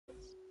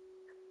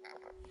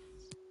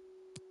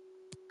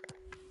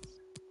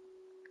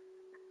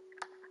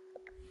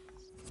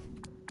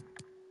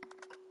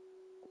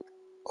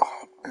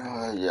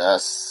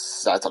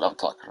Yes, that's what I'm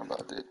talking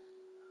about, dude.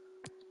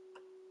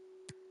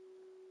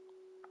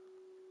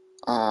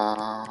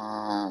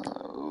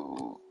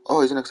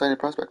 Oh, he's an exciting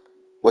prospect.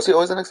 Was he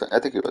always an exciting? I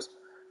think he was.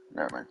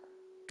 Never mind.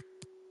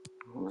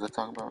 What was I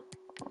talking about?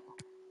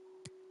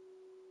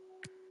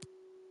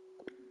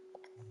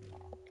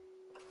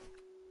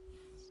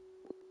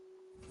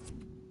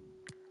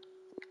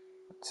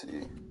 Let's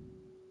see.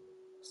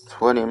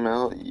 20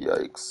 mil?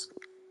 Yikes.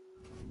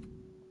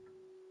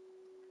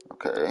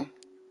 Okay.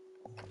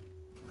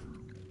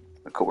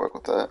 I could work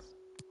with that.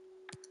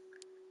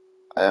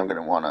 I am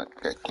gonna wanna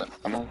get Clem.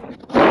 I'm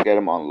gonna get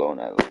him on loan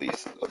at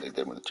least, what they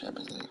did with the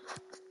Champions League.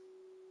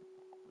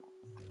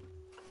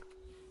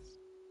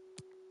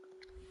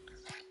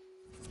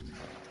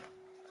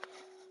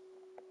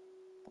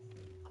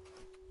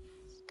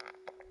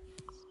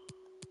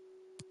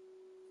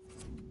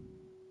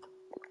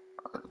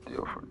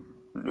 Deal for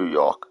New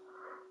York.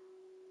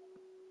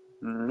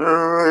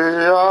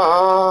 New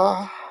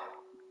York.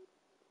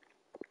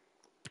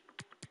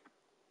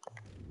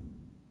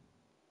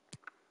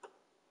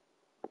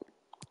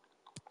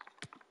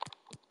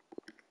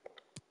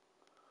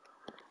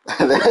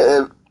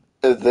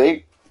 if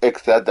they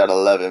accept that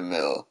 11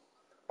 mil,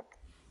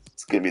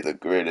 it's gonna be the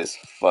greatest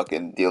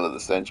fucking deal of the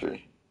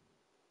century.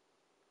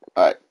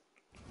 Alright,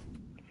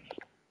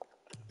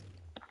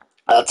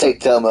 I'll take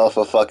 10 mil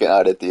for fucking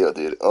out of deal,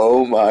 dude.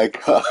 Oh my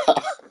god.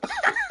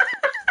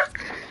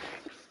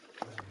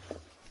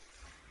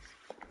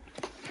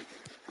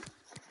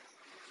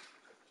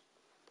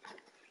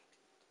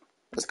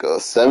 Let's go.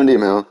 70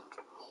 mil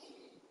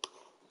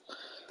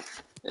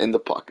in the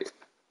pocket.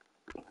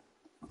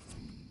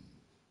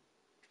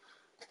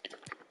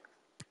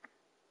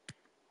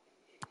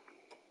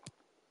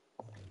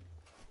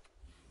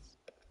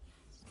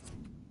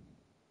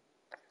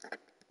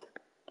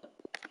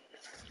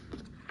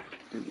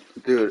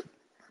 Dude,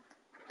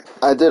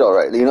 I did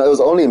alright. You know, it was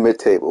only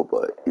mid-table,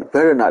 but you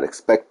better not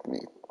expect me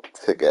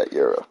to get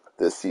Europe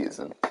this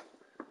season.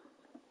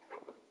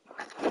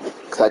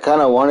 Because I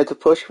kind of wanted to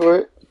push for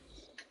it.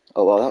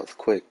 Oh, wow, that was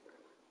quick.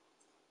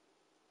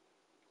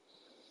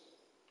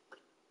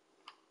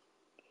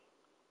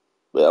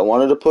 But I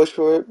wanted to push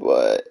for it,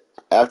 but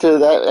after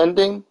that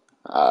ending,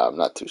 I'm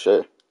not too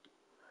sure.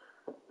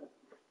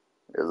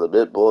 It was a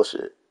bit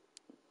bullshit.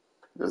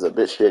 It was a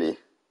bit shitty.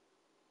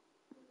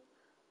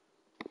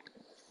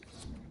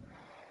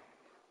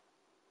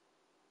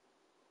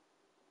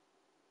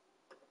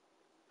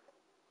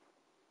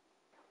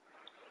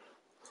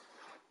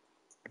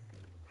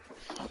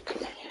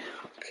 Okay,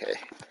 okay,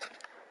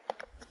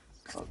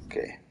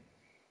 okay.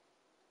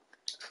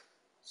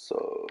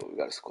 So we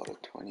got a squad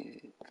of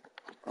 20.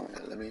 Oh yeah,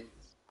 let me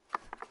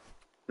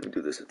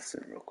do this at the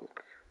sim real quick.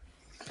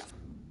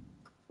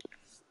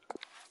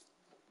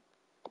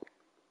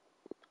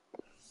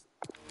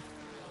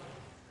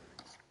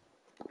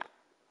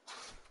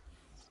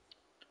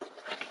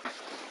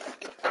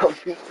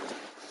 Comfy.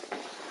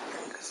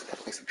 Guess I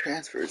gotta make some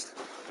transfers.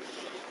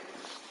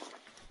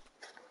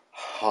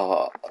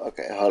 Oh,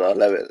 okay, hold on.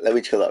 Let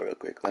me chill out real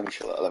quick. Let me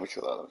chill out. Let me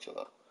chill out. Let me chill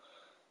out.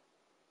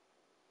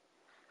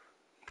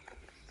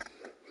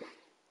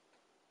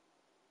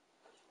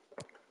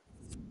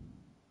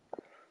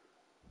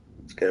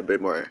 Let's get a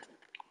bit more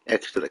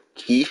extra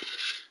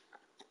quiche.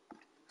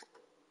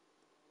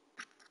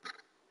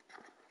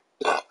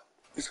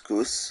 This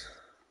goose.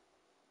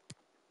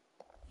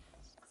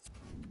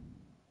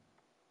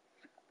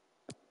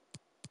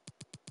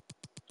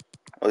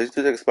 Oh, these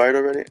dudes expired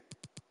already?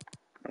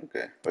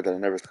 Okay, but then I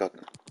never got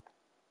them.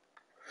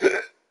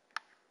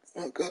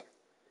 Oh god.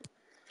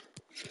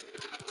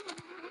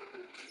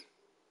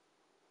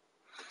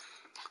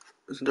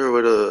 Isn't there a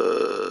way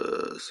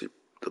to see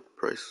the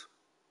price?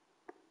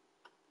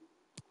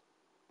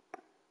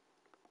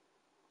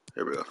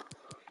 Here we go.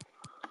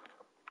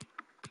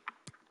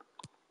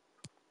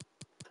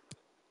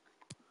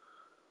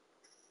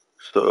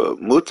 So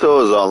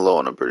Muto is on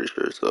loan, I'm pretty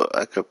sure, so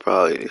I could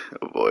probably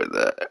avoid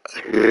that.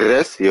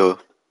 Recio,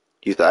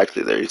 he's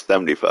actually there. He's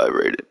 75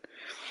 rated.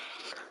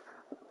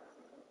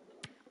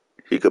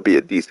 He could be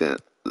a decent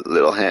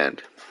little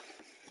hand.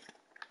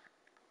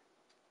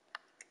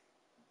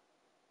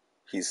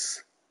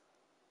 He's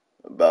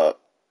about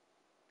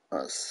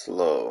as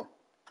slow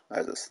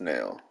as a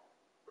snail.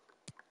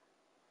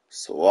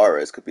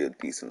 Suarez could be a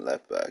decent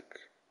left back.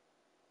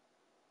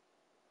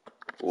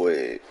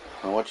 Wait,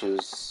 how much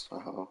is?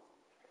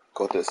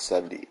 Go to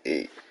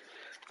 78.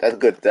 That's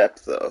good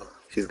depth, though.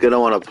 He's gonna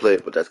want to play,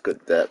 but that's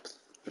good depth.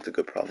 That's a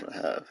good problem to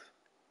have.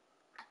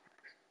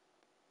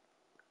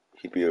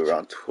 He'd be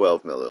around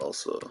 12 million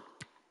also.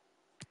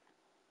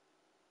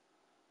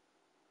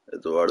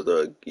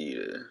 Eduardo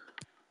Aguirre.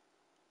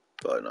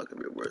 Probably not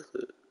gonna be worth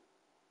it.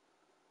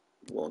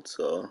 Won't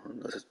sell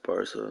unless it's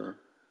Barca.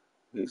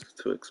 He's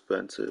too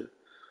expensive.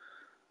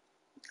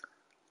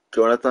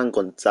 Jonathan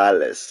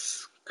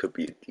Gonzalez could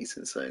be a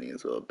decent signing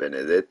as well.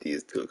 Benedetti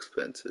is too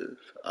expensive.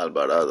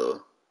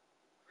 Alvarado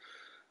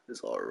is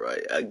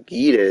alright.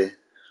 Aguirre,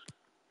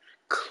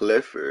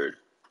 Clifford.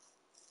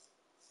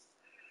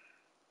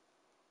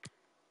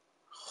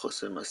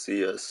 Jose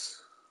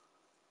Macias.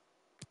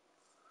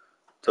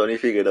 Tony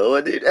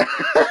Figueroa, dude.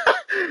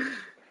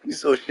 He's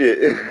so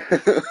shit.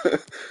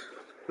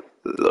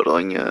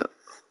 Loroña.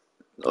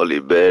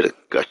 Oliver.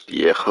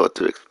 Castillejo,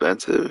 too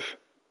expensive.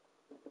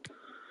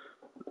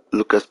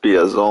 Lucas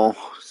Piazon.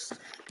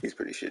 He's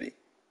pretty shitty.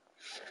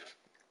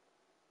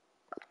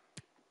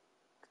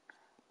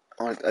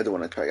 I do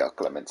want to try out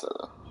Clemenza,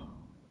 though.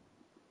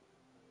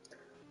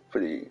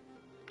 Pretty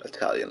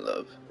Italian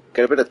love.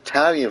 Get a bit of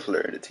Italian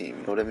flair in the team,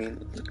 you know what I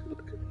mean?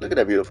 Look at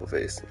that beautiful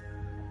face.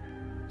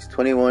 He's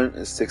 21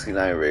 and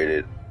 69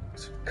 rated.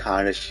 It's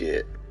kind of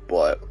shit,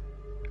 but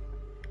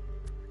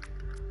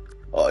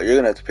oh, you're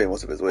gonna have to pay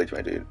most of his wage,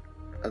 my dude.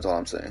 That's all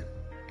I'm saying.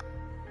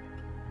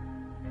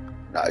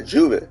 Nah,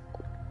 Juve,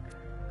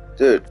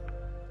 dude.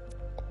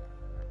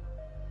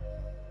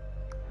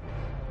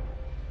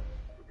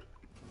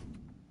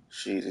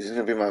 Jeez, he's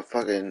gonna be my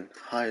fucking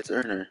highest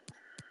earner.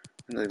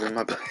 He's gonna be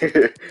my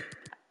player.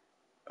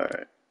 All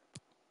right.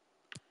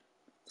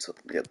 So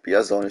yeah,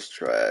 Piazon is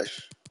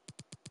trash.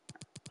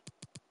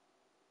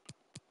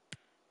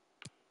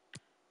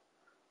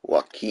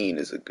 Joaquin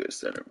is a good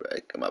center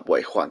back. And my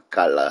boy Juan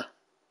Cala.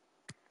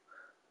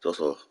 It's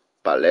also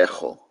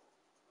Palejo.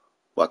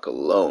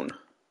 Guacalone.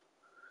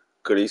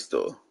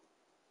 Cristo.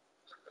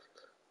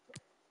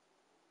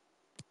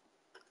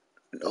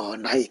 Oh,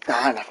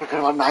 Naitan. I forgot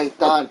about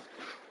Naitan.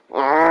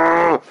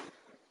 Oh.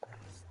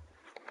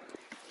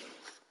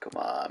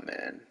 Come on,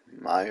 man.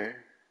 Meyer.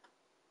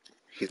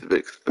 He's a bit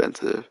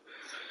expensive.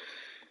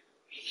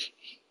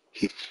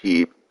 He's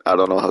cheap. I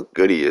don't know how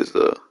good he is,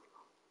 though.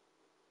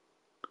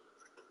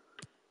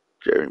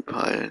 Jeremy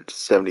Pine,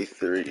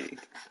 73.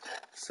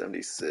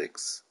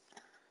 76.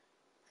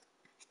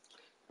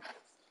 He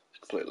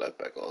can play left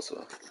back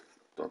also.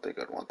 Don't think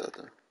I'd want that,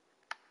 though.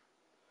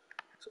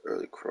 It's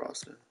early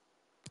crossing.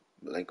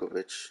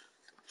 Milenkovic,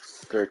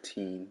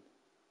 13.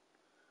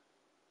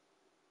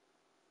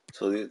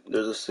 So they're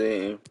the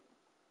same.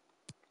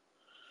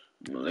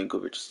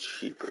 Milenkovic is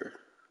cheaper.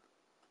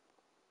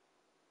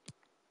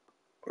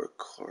 Or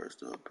Cars,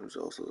 though, who's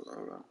also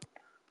around.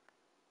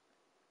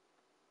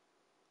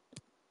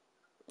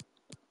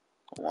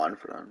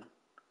 Juanfran.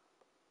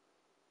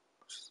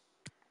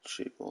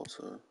 Cheap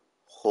also.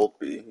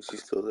 Holtby, is he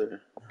still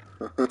there?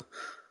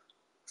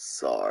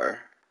 Sar.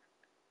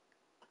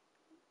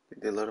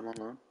 Think they let him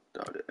alone?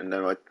 Doubt it. And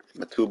then my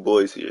two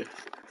boys here.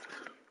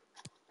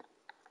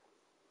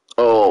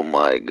 Oh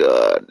my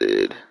god,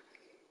 dude.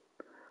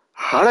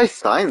 How did I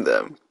sign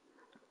them?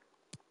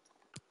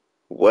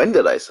 When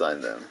did I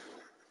sign them?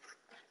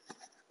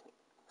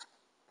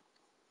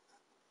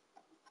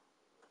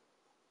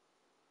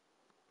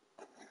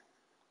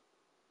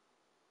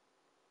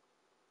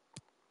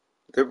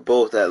 They're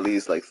both at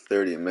least like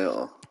 30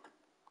 mil.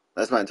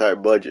 That's my entire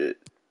budget.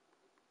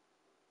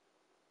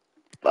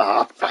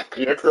 Ah, fuck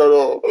it,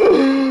 no.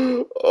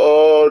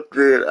 Oh,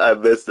 dude, I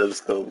miss them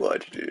so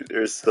much, dude.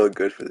 They're so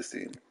good for this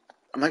team.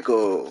 I might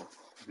go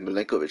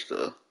Milenkovic,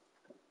 though.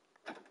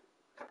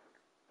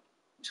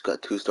 He's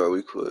got 2-star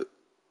weak foot.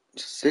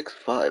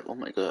 6'5", oh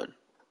my god.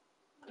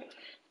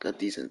 Got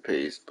decent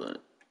pace, but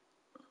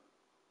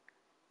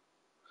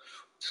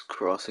just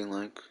crossing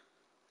like.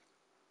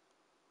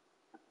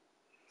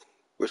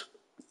 Where's.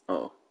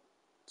 Oh,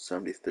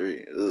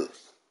 73. Ugh.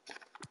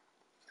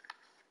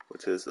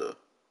 What's his,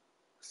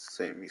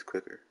 Same, he's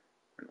quicker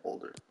and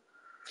older.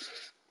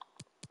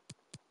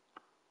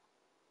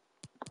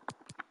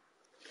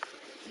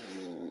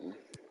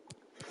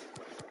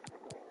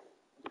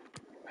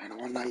 Man, I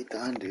want night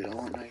done, dude. I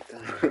want night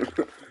done.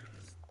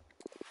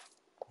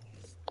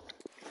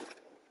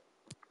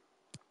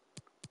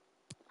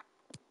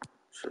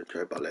 Should I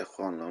try Balejo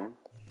on loan?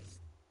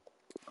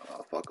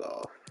 Oh, fuck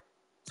off.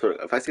 So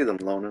if I see them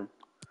loan him,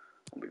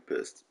 I'll be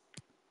pissed.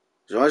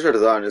 Jean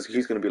Jardin,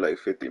 he's gonna be like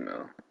 50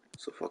 mil.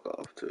 So fuck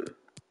off too.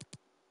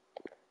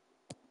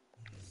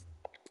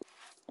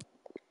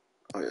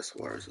 Oh yeah,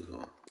 Suarez as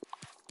well.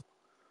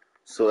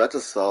 So that's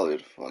a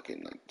solid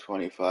fucking like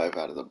 25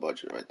 out of the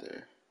budget right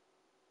there.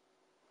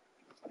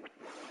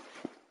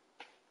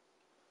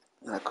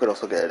 And I could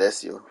also get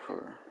Alessio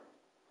for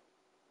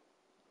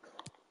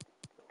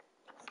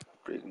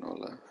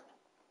Brignola.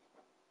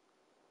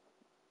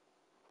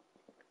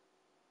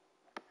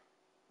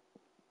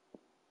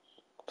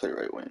 Play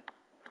right wing.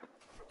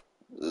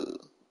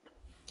 Ugh.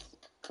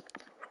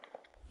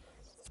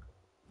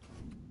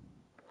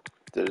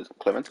 Did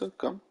Clemenza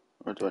come?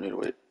 Or do I need to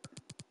wait?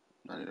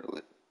 I need to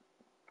wait.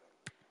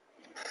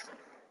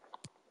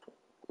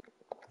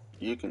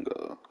 You can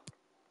go.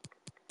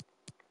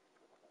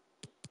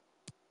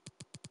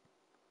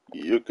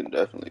 You can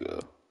definitely go.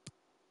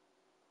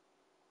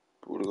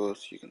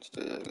 Burgos, you can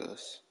stay, I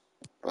guess.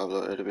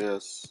 Pablo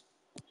Herbias.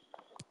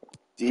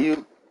 He's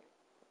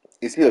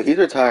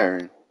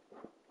retiring.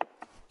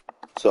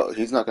 So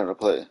he's not gonna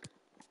play.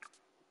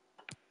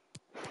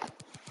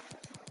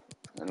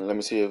 And let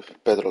me see if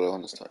Pedro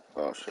Leon is time.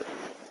 Oh shit.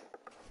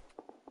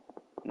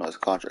 No, his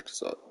contract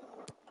is up.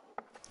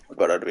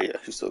 But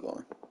Herbias, he's still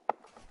going.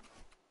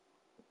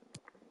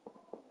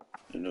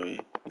 You know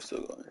he's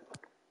still going.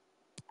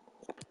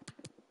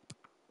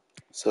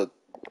 So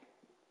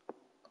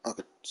I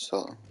could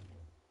sell him.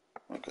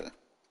 Okay.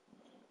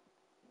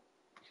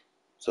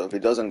 So if he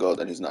doesn't go,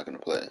 then he's not gonna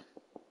play.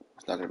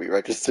 He's not gonna be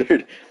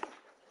registered.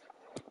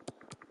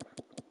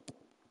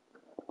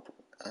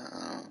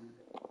 Um,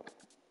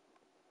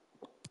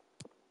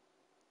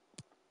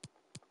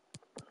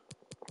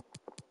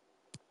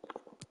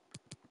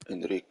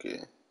 Enrique.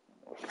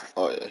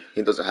 Oh yeah,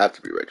 he doesn't have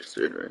to be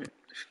registered, right?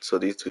 So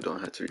these two don't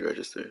have to be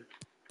registered.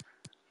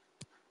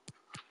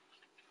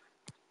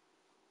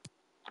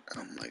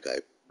 Oh my guy,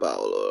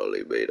 Paolo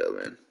Oliveira,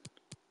 man.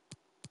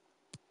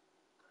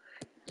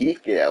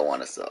 Kike, I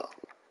wanna sell.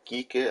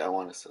 Kike, I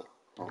wanna sell.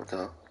 Hold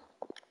on.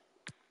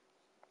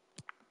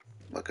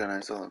 What can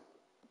I sell him?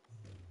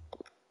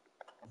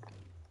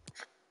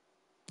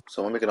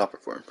 Someone make an offer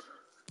for him.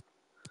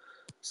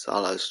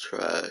 Salah's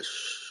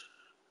trash.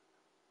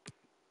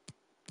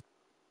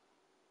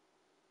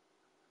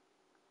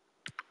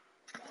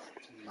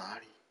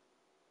 Mari.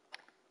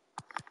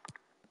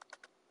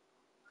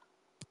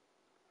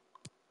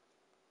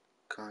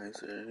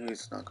 Kaiser,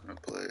 he's not gonna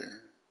play.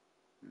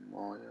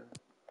 Moya.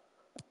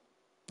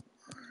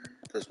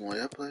 Does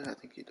Moya play? I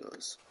think he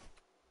does.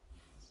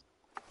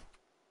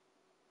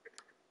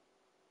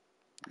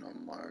 No,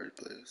 Mari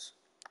plays.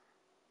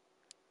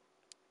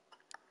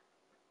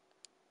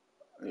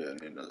 Yeah, I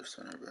need another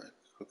center back.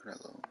 Who can I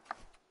loan?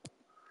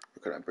 Or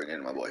could I bring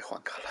in my boy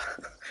Juan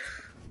Cala?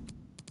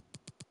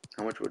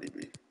 How much would he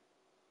be?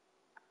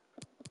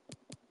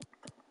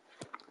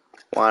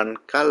 Juan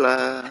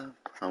Cala.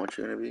 How much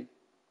are you gonna be?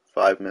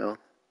 5 mil.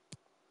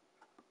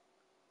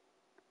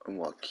 And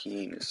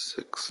Joaquin is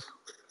 6.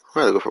 I'd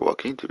rather go for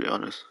Joaquin, to be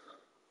honest.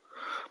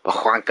 But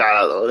Juan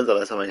Cala, though. When's the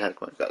last time I had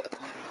Juan Cala?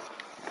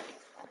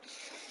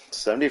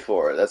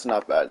 74. That's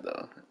not bad,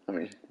 though. I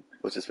mean,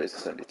 what's his face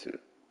is 72.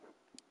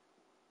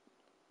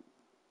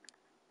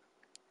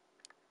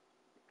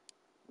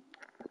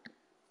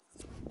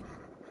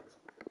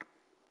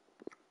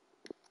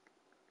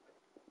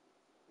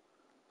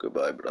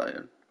 Goodbye,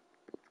 Brian.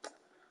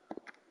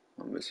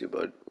 I'll miss you,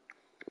 bud.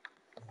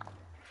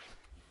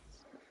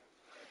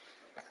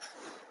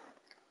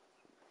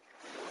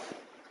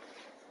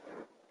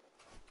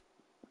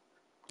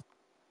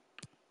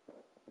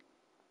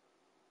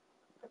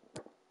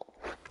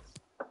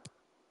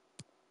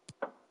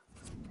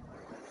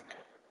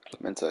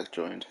 Clemenza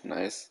joined.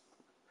 Nice.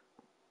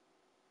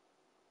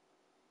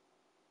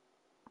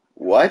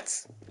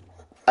 What?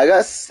 I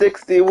got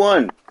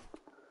 61.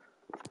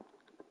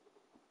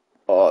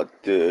 Oh,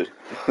 dude.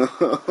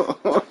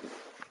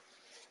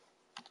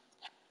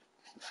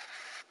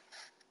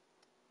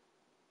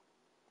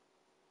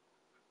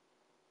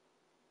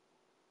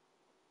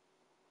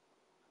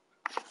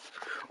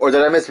 Or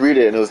did I misread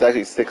it and it was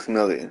actually 6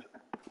 million?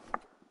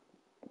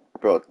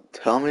 Bro,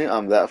 tell me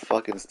I'm that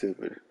fucking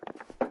stupid.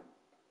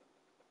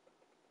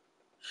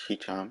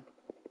 Shicham.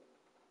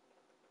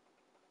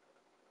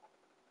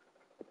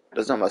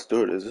 That's not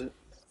Mastur, is it?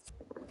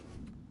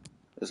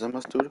 Is that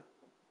Mastur?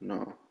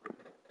 No.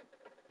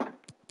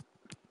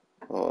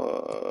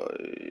 Oh,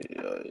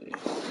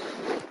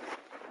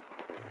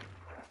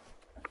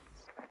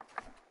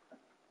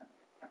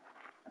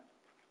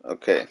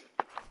 okay.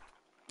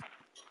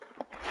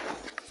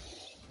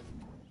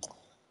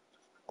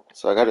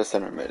 So I got a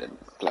center mid in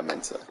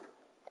Clemenza.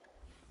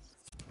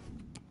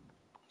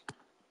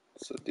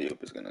 So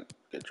Diop is gonna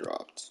get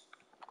dropped.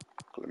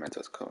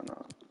 Clemenza's coming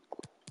on.